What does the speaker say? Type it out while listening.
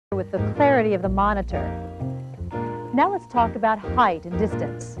with the clarity of the monitor. Now let's talk about height and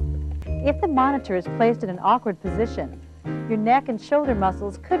distance. If the monitor is placed in an awkward position, your neck and shoulder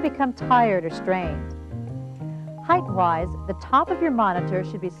muscles could become tired or strained. Height-wise, the top of your monitor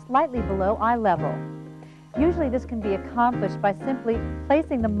should be slightly below eye level. Usually this can be accomplished by simply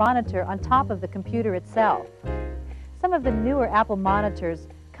placing the monitor on top of the computer itself. Some of the newer Apple monitors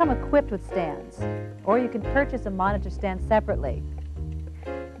come equipped with stands, or you can purchase a monitor stand separately.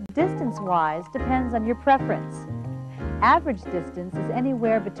 Distance-wise depends on your preference. Average distance is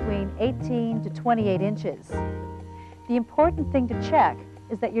anywhere between 18 to 28 inches. The important thing to check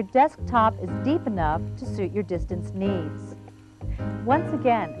is that your desktop is deep enough to suit your distance needs. Once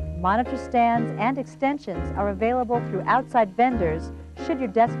again, monitor stands and extensions are available through outside vendors should your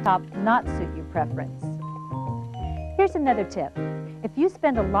desktop not suit your preference. Here's another tip. If you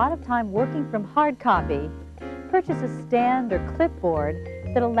spend a lot of time working from hard copy, purchase a stand or clipboard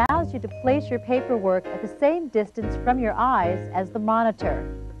that allows you to place your paperwork at the same distance from your eyes as the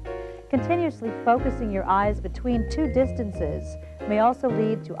monitor. Continuously focusing your eyes between two distances may also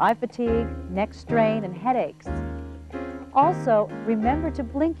lead to eye fatigue, neck strain, and headaches. Also, remember to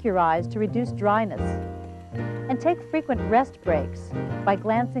blink your eyes to reduce dryness. And take frequent rest breaks by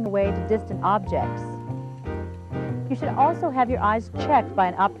glancing away to distant objects. You should also have your eyes checked by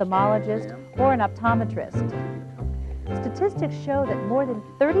an ophthalmologist or an optometrist. Statistics show that more than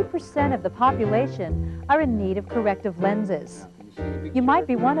 30% of the population are in need of corrective lenses. You might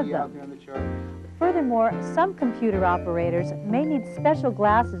be one of them. Furthermore, some computer operators may need special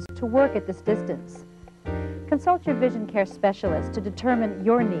glasses to work at this distance. Consult your vision care specialist to determine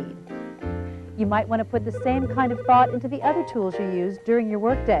your need. You might want to put the same kind of thought into the other tools you use during your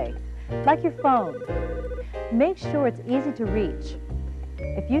workday, like your phone. Make sure it's easy to reach.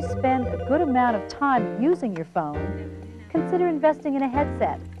 If you spend a good amount of time using your phone, consider investing in a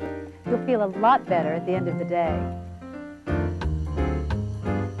headset. You'll feel a lot better at the end of the day.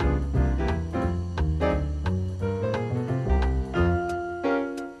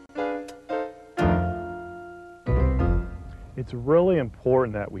 It's really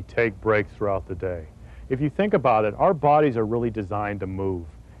important that we take breaks throughout the day. If you think about it, our bodies are really designed to move,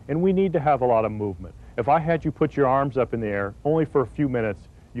 and we need to have a lot of movement. If I had you put your arms up in the air only for a few minutes,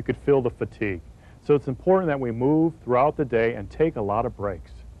 you could feel the fatigue. So it's important that we move throughout the day and take a lot of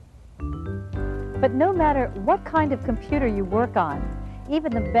breaks. But no matter what kind of computer you work on,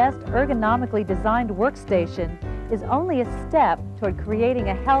 even the best ergonomically designed workstation is only a step toward creating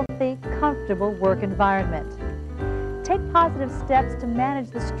a healthy, comfortable work environment. Take positive steps to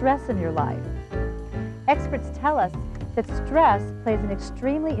manage the stress in your life. Experts tell us that stress plays an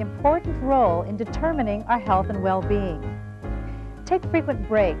extremely important role in determining our health and well-being. Take frequent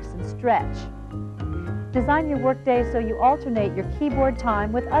breaks and stretch. Design your workday so you alternate your keyboard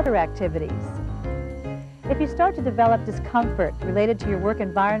time with other activities. If you start to develop discomfort related to your work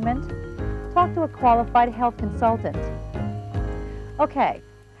environment, talk to a qualified health consultant. Okay,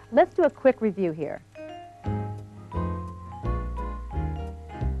 let's do a quick review here.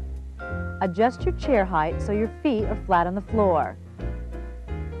 Adjust your chair height so your feet are flat on the floor.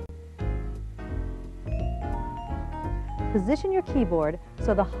 Position your keyboard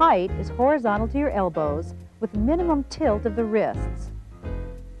so the height is horizontal to your elbows with minimum tilt of the wrists.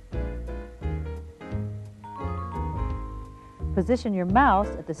 Position your mouse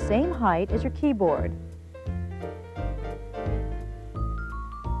at the same height as your keyboard.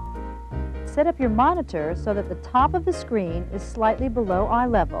 Set up your monitor so that the top of the screen is slightly below eye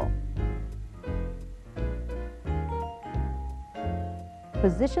level.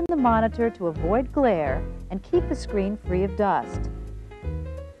 Position the monitor to avoid glare and keep the screen free of dust.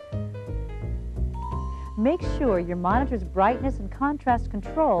 Make sure your monitor's brightness and contrast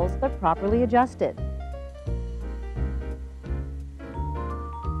controls are properly adjusted.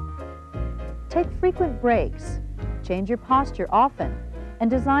 Take frequent breaks, change your posture often, and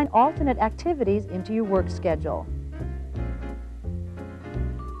design alternate activities into your work schedule.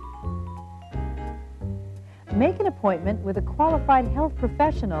 Make an appointment with a qualified health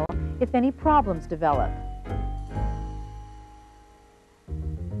professional if any problems develop.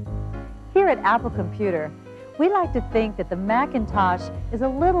 Here at Apple Computer, we like to think that the Macintosh is a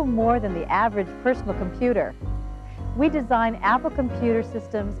little more than the average personal computer. We design Apple computer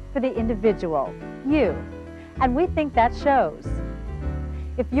systems for the individual, you, and we think that shows.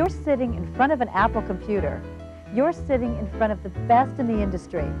 If you're sitting in front of an Apple computer, you're sitting in front of the best in the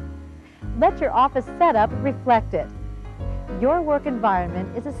industry. Let your office setup reflect it. Your work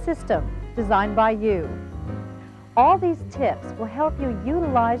environment is a system designed by you. All these tips will help you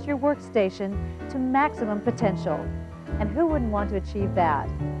utilize your workstation to maximum potential. And who wouldn't want to achieve that?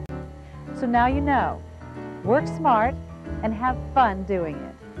 So now you know. Work smart and have fun doing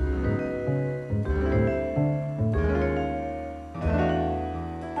it.